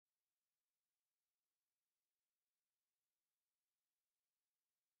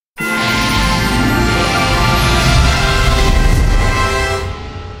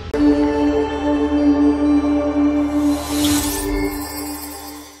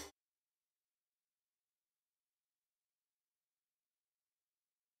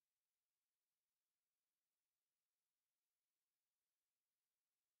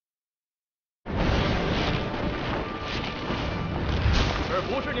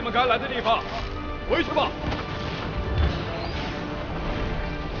不是你们该来的地方，回去吧。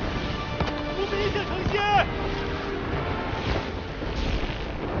我们也想成仙。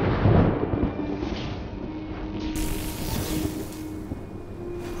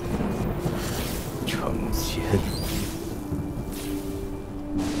成仙。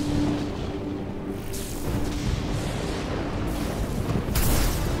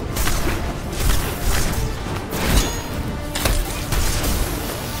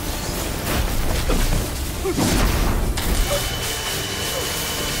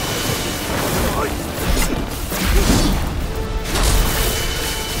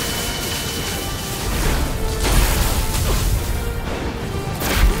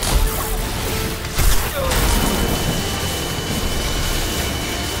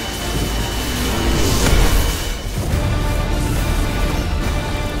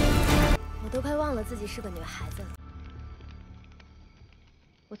 自己是个女孩子了。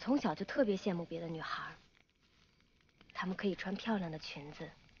我从小就特别羡慕别的女孩，她们可以穿漂亮的裙子，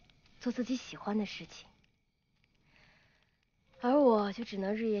做自己喜欢的事情，而我就只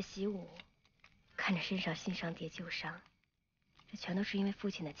能日夜习武，看着身上新伤叠旧伤。这全都是因为父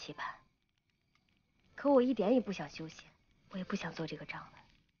亲的期盼。可我一点也不想修仙，我也不想做这个掌门。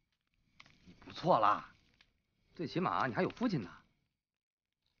你不错啦，最起码你还有父亲呢。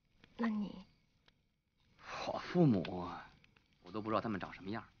那你？ 我父母，我都不知道他们长什么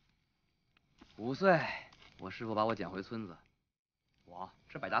样。5岁，我师傅把我捡回村子，我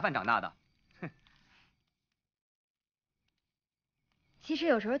吃百家饭长大的。哼。其实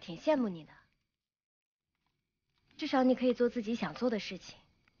有时候挺羡慕你的，至少你可以做自己想做的事情，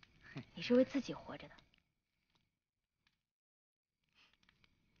你是为自己活着的。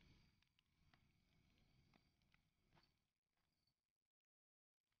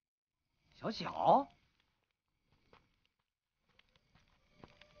小小。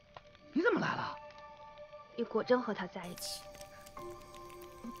 你怎么来了？与果真和他在一起。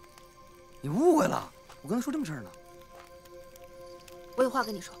你误会了，我跟他说正事儿呢。我有话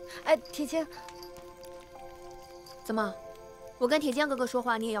跟你说。哎，铁坚，怎么？我跟铁坚哥哥说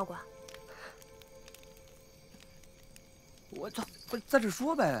话，你也要管？我操，不是在这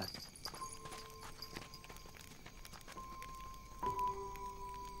说呗。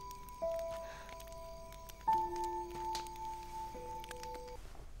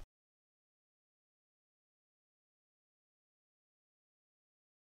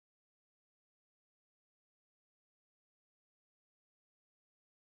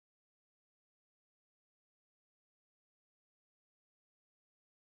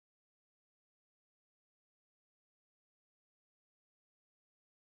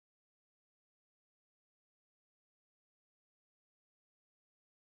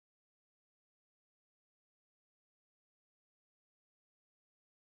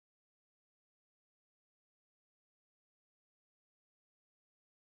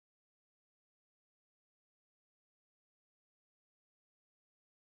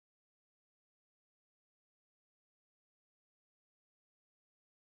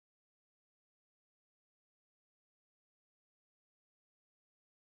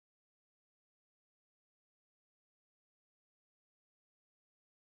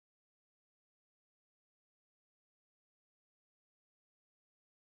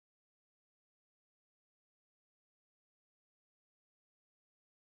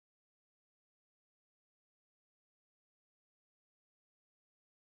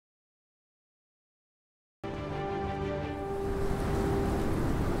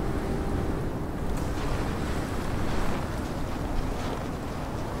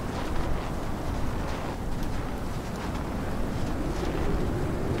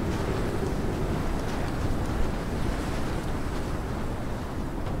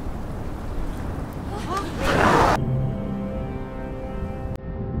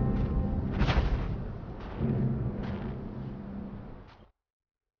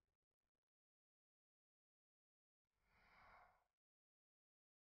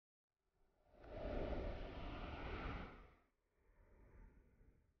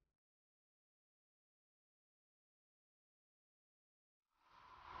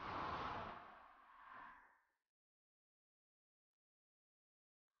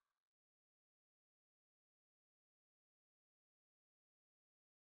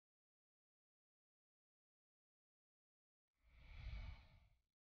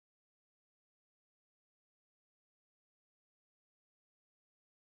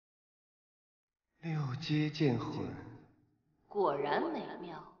6阶剑魂，果然美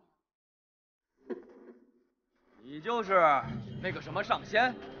妙。你就是那个什么上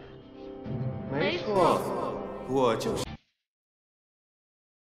仙？没错，我就是。